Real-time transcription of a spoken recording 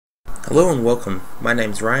Hello and welcome. My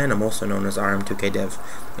name's Ryan. I'm also known as RM2KDev.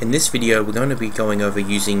 In this video we're going to be going over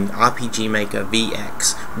using RPG Maker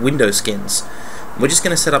VX window skins. We're just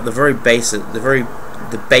going to set up the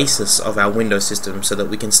basis of our window system so that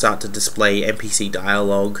we can start to display NPC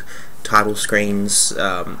dialogue, title screens,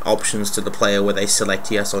 options to the player where they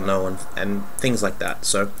select yes or no and things like that.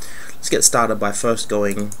 So let's get started by first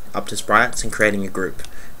going up to sprites and creating a group.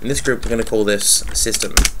 In this group we're going to call this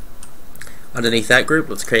system. Underneath that group,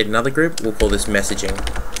 let's create another group. We'll call this messaging.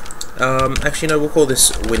 Actually, no, we'll call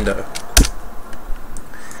this window.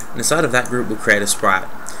 And inside of that group, we'll create a sprite.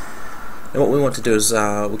 And what we want to do is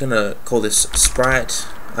we're going to call this sprite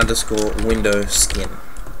underscore window skin.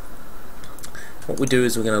 What we do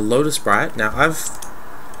is we're going to load a sprite. Now, I've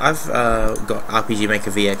got RPG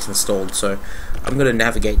Maker VX installed, so I'm going to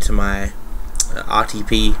navigate to my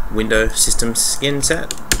RTP window system skin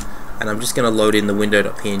set. And I'm just going to load in the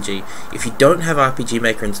window.png. If you don't have RPG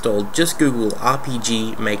Maker installed, just Google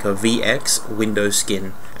RPG Maker VX window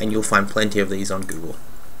skin and you'll find plenty of these on Google.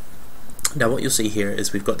 Now what you'll see here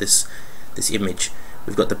is we've got this image.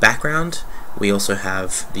 We've got the background, we also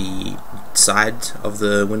have the side of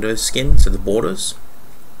the window skin, so the borders.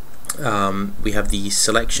 We have the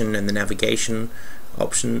selection and the navigation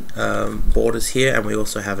option borders here, and we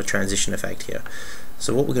also have a transition effect here.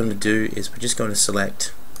 So what we're going to do is we're just going to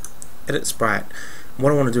select edit sprite.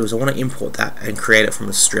 What I want to do is I want to import that and create it from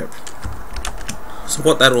a strip. So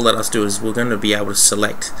what that will let us do is we're going to be able to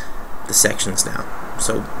select the sections now.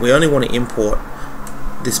 So we only want to import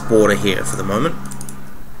this border here for the moment.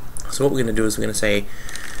 So what we're going to do is we're going to say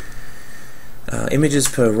images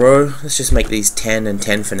per row. Let's just make these 10 and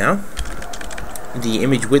 10 for now. The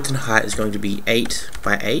image width and height is going to be 8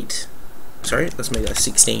 by 8. Sorry, let's make that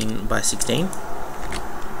 16 by 16.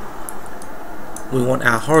 We want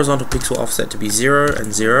our horizontal pixel offset to be 0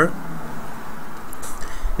 and 0.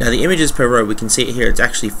 Now the images per row, we can see it here, it's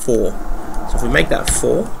actually 4. So if we make that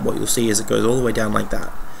 4, what you'll see is it goes all the way down like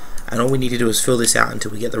that. And all we need to do is fill this out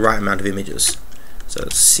until we get the right amount of images. So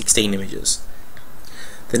it's 16 images.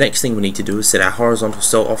 The next thing we need to do is set our horizontal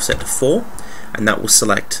cell offset to 4, and that will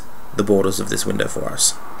select the borders of this window for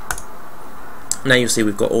us. Now you'll see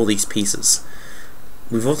we've got all these pieces.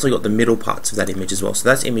 We've also got the middle parts of that image as well. So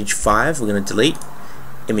that's image 5 we're going to delete,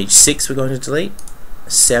 image 6 we're going to delete,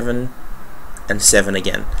 7 and 7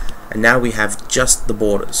 again. And now we have just the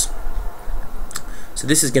borders. So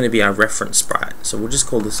this is going to be our reference sprite. So we'll just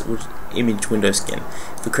call this image window skin.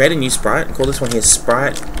 If we create a new sprite, call this one here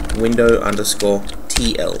sprite window underscore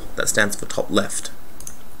TL. That stands for top left.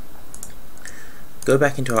 Go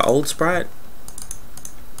back into our old sprite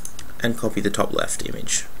and copy the top left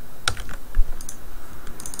image.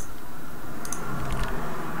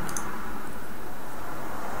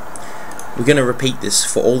 We're going to repeat this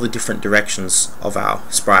for all the different directions of our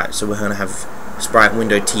sprite. So we're going to have sprite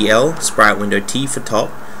window TL, sprite window T for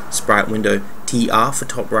top, sprite window TR for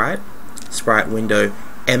top right, sprite window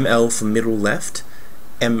ML for middle left,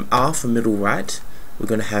 MR for middle right. We're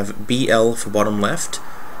going to have BL for bottom left,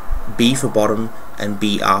 B for bottom, and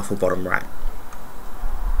BR for bottom right.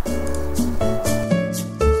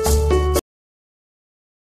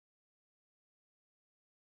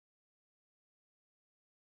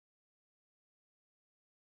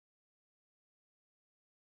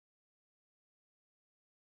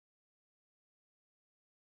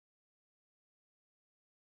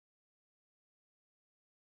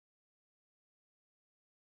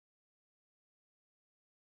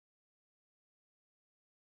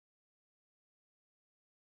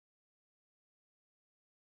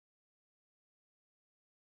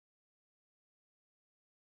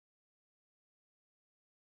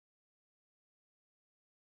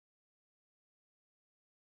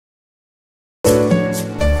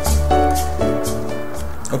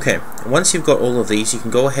 Okay, once you've got all of these, you can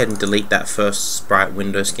go ahead and delete that first sprite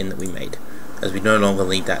window skin that we made, as we no longer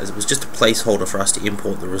need that, as it was just a placeholder for us to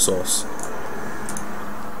import the resource.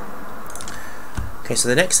 Okay, so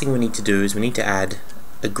the next thing we need to do is we need to add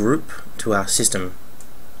a group to our system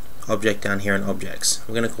object down here in objects.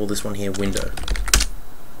 We're going to call this one here window.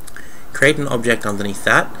 Create an object underneath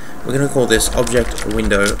that. We're going to call this object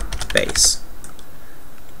window base.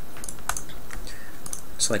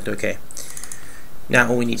 Select OK. Now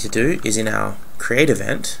all we need to do is in our create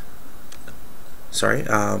event, in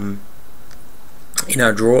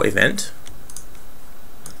our draw event,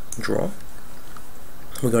 we're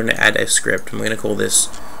going to add a script, and we're going to call this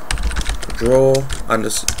draw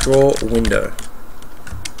window.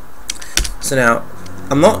 So now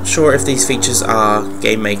I'm not sure if these features are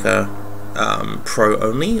Game Maker Pro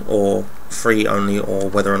only or free only, or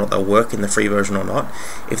whether or not they'll work in the free version or not.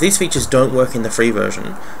 If these features don't work in the free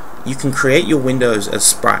version, you can create your windows as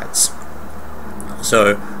sprites.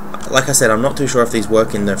 So like I said, I'm not too sure if these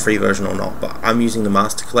work in the free version or not, but I'm using the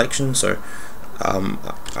master collection, so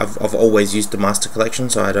I've always used the master collection,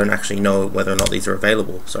 so I don't actually know whether or not these are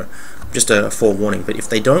available, so just a forewarning. But if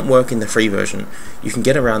they don't work in the free version, you can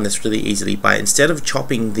get around this really easily by, instead of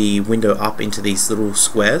chopping the window up into these little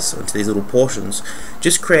squares, into these little portions,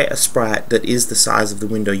 just create a sprite that is the size of the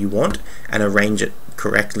window you want and arrange it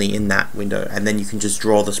correctly in that window, and then you can just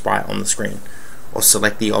draw the sprite on the screen or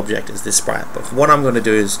select the object as this sprite. But what I'm going to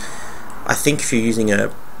do is, I think if you're using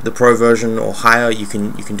the Pro version or higher, you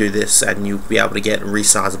can do this and you'll be able to get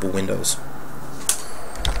resizable windows.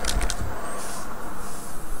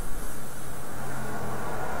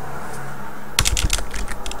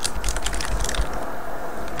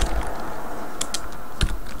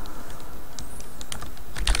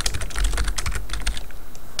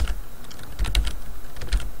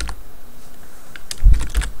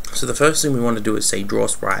 So the first thing we want to do is say draw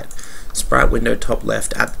sprite. Sprite window top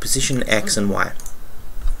left at the position X and Y.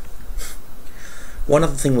 One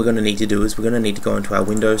other thing we're going to need to do is we're going to need to go into our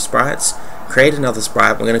window sprites, create another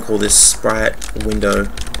sprite. We're going to call this sprite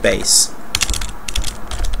window base.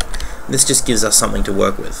 This just gives us something to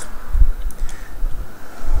work with.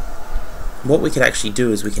 What we could actually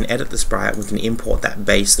do is we can edit the sprite, we can import that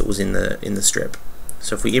base that was in the strip.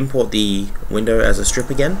 So if we import the window as a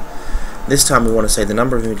strip again, this time we want to say the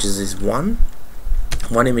number of images is one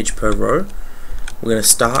image per row. We're going to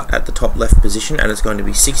start at the top left position and it's going to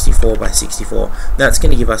be 64 by 64. That's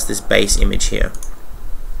going to give us this base image here.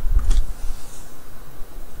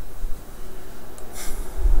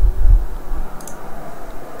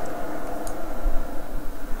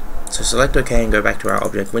 So select OK and go back to our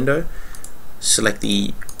object window. Select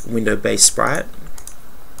the window base sprite.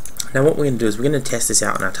 Now what we're going to do is we're going to test this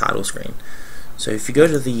out on our title screen. So if you go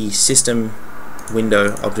to the system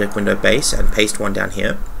window, object window base, and paste one down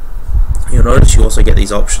here, you'll notice you also get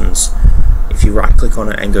these options if you right click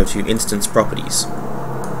on it and go to instance properties,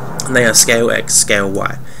 and they are scale X, scale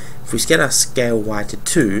Y. If we set our scale Y to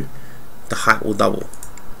 2, the height will double.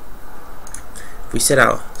 If we set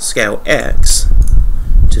our scale X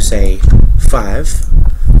to say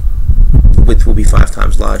 5, width will be 5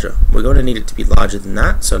 times larger. We're going to need it to be larger than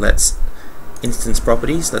that, so let's instance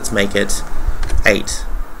properties, let's make it 8.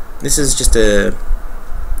 This is just a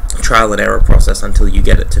trial and error process until you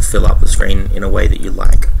get it to fill up the screen in a way that you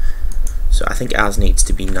like. So I think ours needs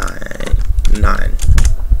to be 9.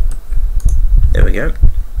 There we go.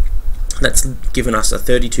 That's given us a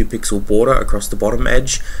 32 pixel border across the bottom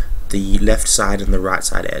edge, the left side and the right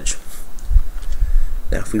side edge.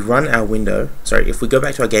 Now if we run our window, if we go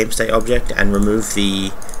back to our game state object and remove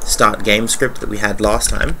the start game script that we had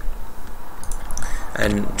last time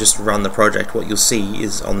and just run the project, what you'll see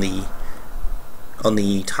is on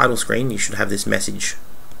the title screen you should have this message,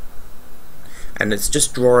 and it's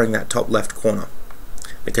just drawing that top left corner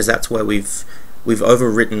because that's where we've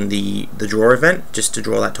overwritten the draw event just to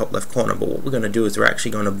draw that top left corner. But what we're going to do is we're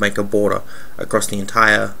actually going to make a border across the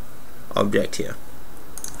entire object here.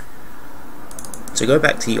 So go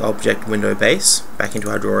back to the object window base, back into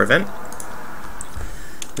our draw event.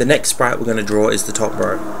 The next sprite we're going to draw is the top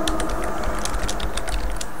row.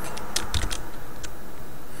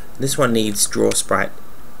 This one needs draw sprite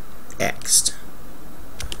X'd.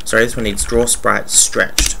 This one needs draw sprite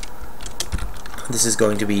stretched. This is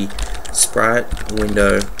going to be sprite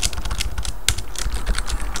window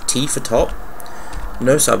T for top,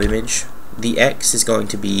 no subimage. The X is going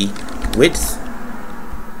to be width,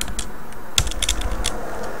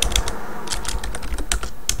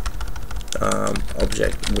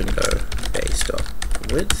 object window base dot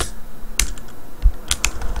width.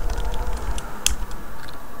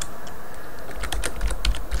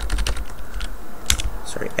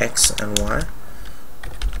 X and Y,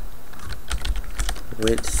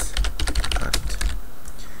 width, height.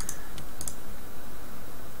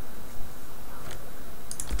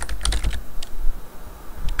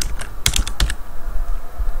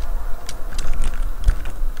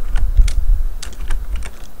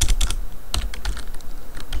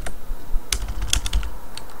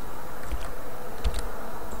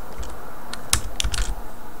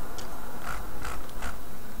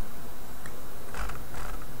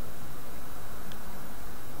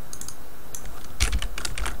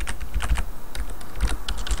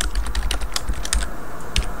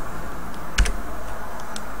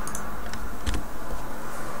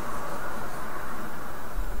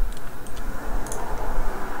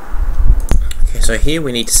 So here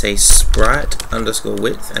we need to say sprite underscore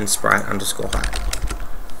width and sprite underscore height.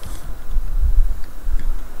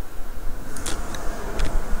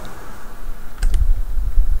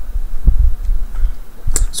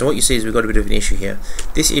 So what you see is we've got a bit of an issue here.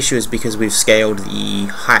 This issue is because we've scaled the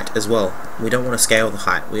height as well. We don't want to scale the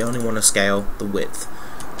height, we only want to scale the width.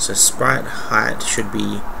 So sprite height should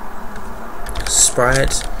be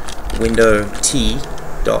sprite window t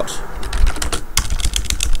dot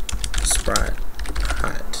sprite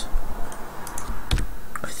height,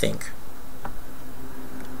 I think.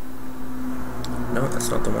 No, that's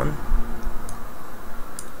not the one.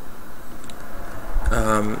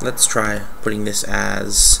 Let's try putting this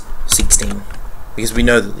as 16, because we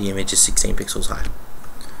know that the image is 16 pixels high.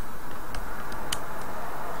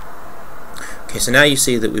 Okay, so now you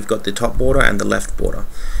see that we've got the top border and the left border.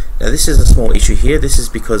 Now this is a small issue here. This is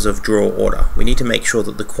because of draw order. We need to make sure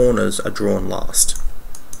that the corners are drawn last.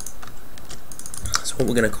 So what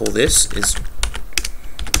we're going to call this is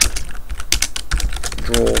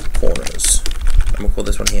draw corners. And we'll call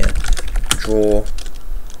this one here draw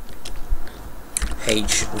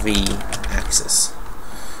HV axis.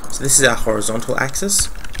 So this is our horizontal axis.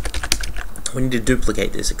 We need to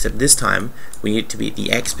duplicate this, except this time we need it to be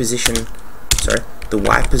the X position, sorry, the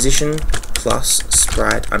Y position plus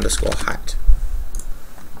sprite underscore height.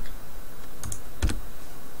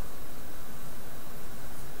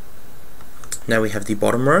 Now we have the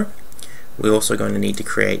bottom row. We're also going to need to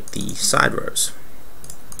create the side rows.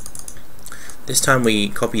 This time we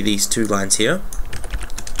copy these two lines here,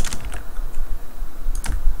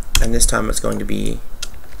 and this time it's going to be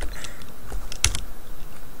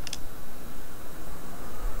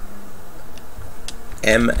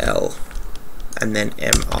ML and then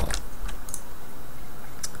MR.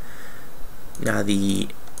 Now the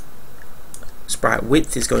sprite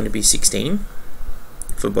width is going to be 16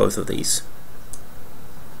 for both of these.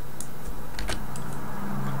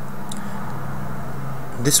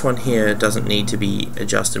 This one here doesn't need to be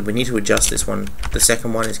adjusted. We need to adjust this one. The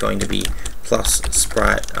second one is going to be plus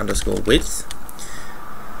sprite underscore width.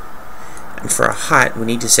 And for our height, we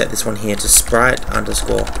need to set this one here to sprite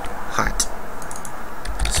underscore height.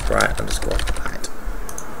 Sprite underscore height.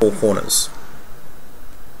 4 corners.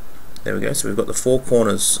 There we go. So we've got the 4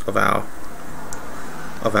 corners of our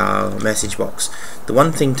message box. The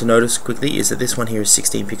one thing to notice quickly is that this one here is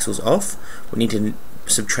 16 pixels off. We need to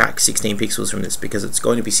subtract 16 pixels from this because it's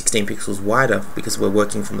going to be 16 pixels wider because we're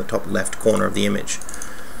working from the top left corner of the image.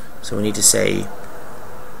 So we need to say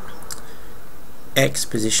X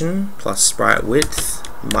position plus sprite width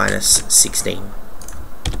minus 16.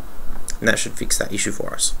 And that should fix that issue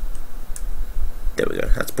for us. There we go.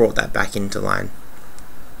 That's brought that back into line.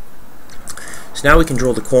 So now we can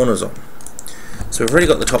draw the corners on. So we've already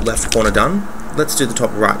got the top left corner done. Let's do the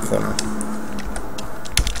top right corner.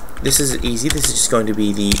 This is easy. This is just going to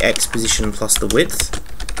be the X position plus the width,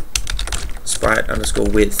 sprite underscore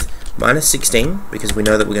width minus 16, because we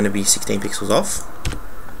know that we're going to be 16 pixels off.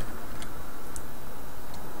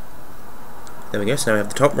 There we go. So now we have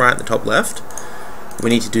the top right and the top left.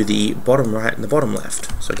 We need to do the bottom right and the bottom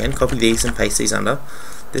left. So again, copy these and paste these under.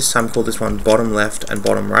 This time call this one bottom left and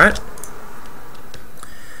bottom right.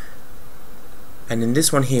 And in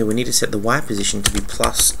this one here, we need to set the Y position to be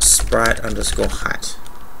plus sprite underscore height.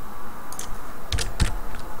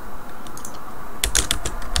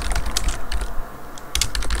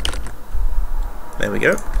 There we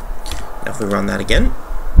go. Now if we run that again,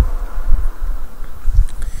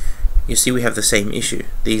 you see we have the same issue.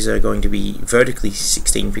 These are going to be vertically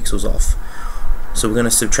 16 pixels off. So we're going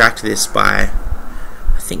to subtract this by,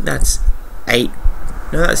 I think that's 8,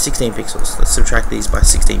 no, that's 16 pixels. Let's subtract these by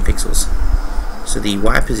 16 pixels. So the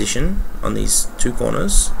Y position on these 2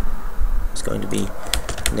 corners is going to be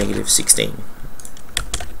negative 16.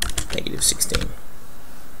 Negative 16.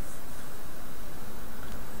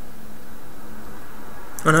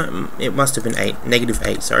 Oh no, it must have been 8. Negative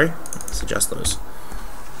 8, sorry. Let's adjust those.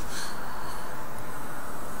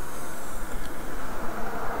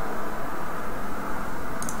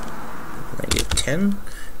 Negative 10.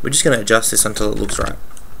 We're just going to adjust this until it looks right.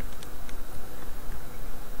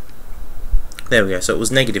 There we go, so it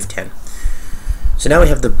was negative 10. So now we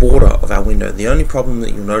have the border of our window. The only problem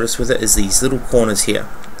that you'll notice with it is these little corners here.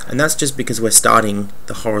 And that's just because we're starting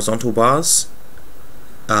the horizontal bars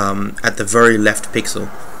at the very left pixel.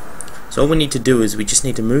 So all we need to do is we just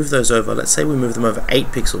need to move those over. Let's say we move them over 8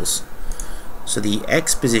 pixels. So the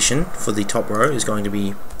X position for the top row is going to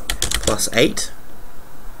be plus 8.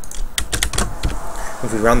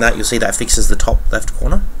 If we run that, you'll see that fixes the top left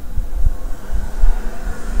corner.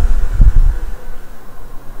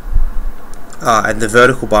 And the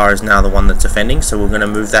vertical bar is now the one that's offending, so we're going to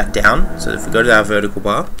move that down. So if we go to our vertical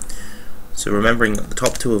bar, so remembering that the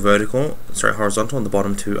top 2 are vertical, sorry, horizontal, and the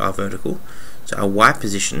bottom 2 are vertical. So our Y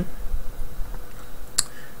position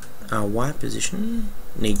our Y position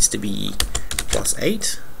needs to be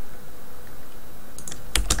 +8.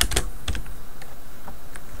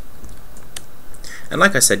 And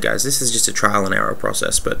like I said, guys, this is just a trial and error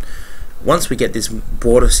process, but once we get this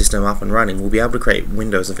border system up and running, we'll be able to create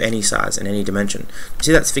windows of any size and any dimension. You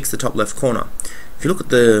see that's fixed the top left corner. If you look at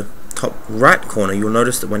the top right corner, you'll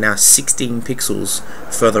notice that we're now 16 pixels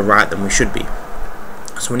further right than we should be.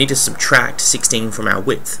 So we need to subtract 16 from our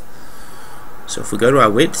width. So if we go to our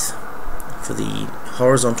width for the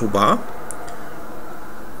horizontal bar,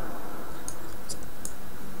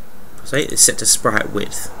 say it's set to sprite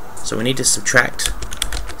width. So we need to subtract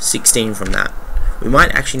 16 from that. We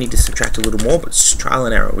might actually need to subtract a little more, but it's trial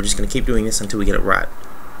and error. We're just going to keep doing this until we get it right.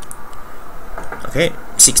 Okay,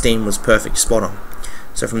 16 was perfect, spot on.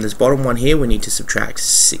 So from this bottom one here, we need to subtract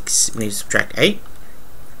 6. We need to subtract 8.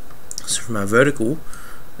 So from our vertical,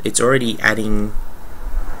 it's already adding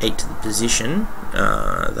 8 to the position.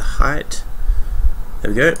 The height,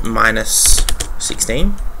 there we go, minus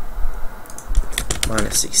 16.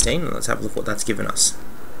 Minus 16. Let's have a look what that's given us.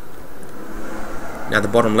 Now the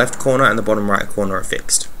bottom left corner and the bottom right corner are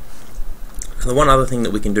fixed. And the one other thing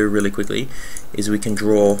that we can do really quickly is we can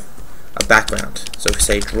draw a background. So if we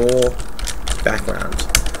say draw background,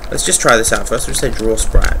 let's just try this out first. We'll say draw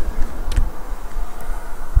sprite.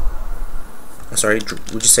 Sorry,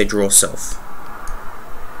 we'll just say draw self.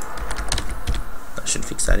 That should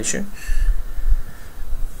fix that issue.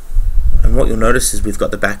 And what you'll notice is we've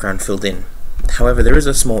got the background filled in. However, there is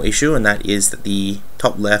a small issue, and that is that the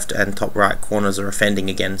top left and top right corners are offending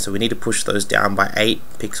again, so we need to push those down by 8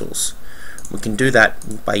 pixels. We can do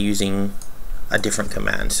that by using a different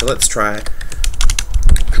command. So let's try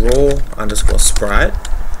draw_sprite.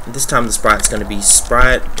 This time the sprite's going to be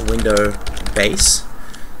sprite window base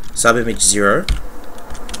subimage 0.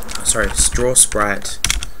 Sorry, draw sprite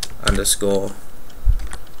underscore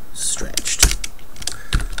stretched.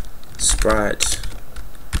 Sprite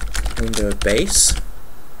window base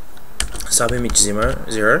subimage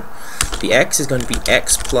 0. The X is going to be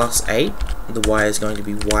X plus 8. The Y is going to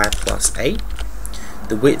be Y plus 8.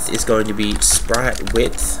 The width is going to be sprite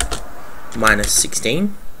width minus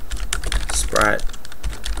 16. Sprite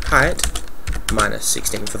height minus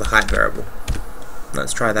 16 for the height variable.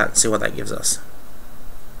 Let's try that and see what that gives us.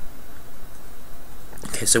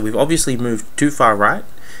 Okay, so we've obviously moved too far right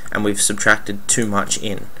and we've subtracted too much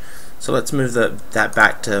in. So let's move that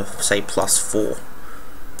back to, say, +4.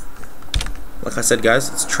 Like I said, guys,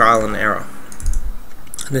 it's trial and error.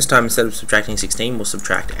 And this time, instead of subtracting 16, we'll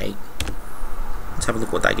subtract 8. Let's have a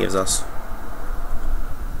look what that gives us.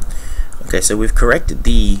 Okay, so we've corrected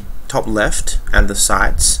the top left and the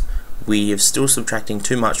sides. We are still subtracting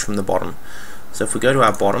too much from the bottom. So if we go to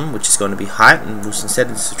our bottom, which is going to be height, and instead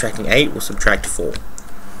of subtracting 8, we'll subtract 4.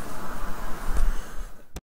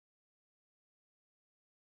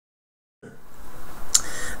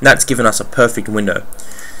 That's given us a perfect window.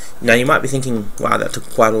 Now you might be thinking, wow, that took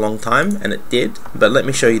quite a long time, and it did, but let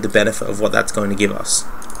me show you the benefit of what that's going to give us.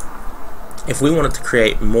 If we wanted to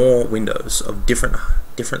create more windows of different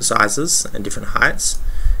sizes and different heights,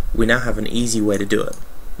 we now have an easy way to do it.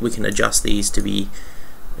 We can adjust these to be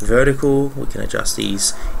vertical, we can adjust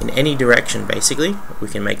these in any direction basically. We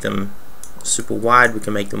can make them super wide, we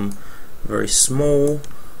can make them very small.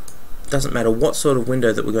 It doesn't matter what sort of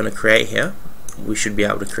window that we're going to create here, we should be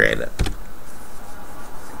able to create it.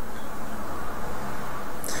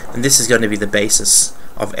 And this is going to be the basis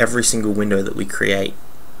of every single window that we create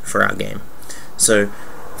for our game. So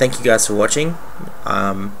thank you guys for watching.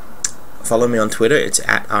 Follow me on Twitter, it's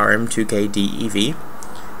at rm2kdev.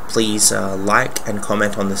 Please like and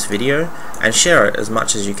comment on this video and share it as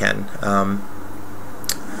much as you can.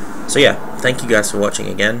 So yeah, thank you guys for watching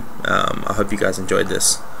again. I hope you guys enjoyed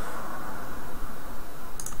this.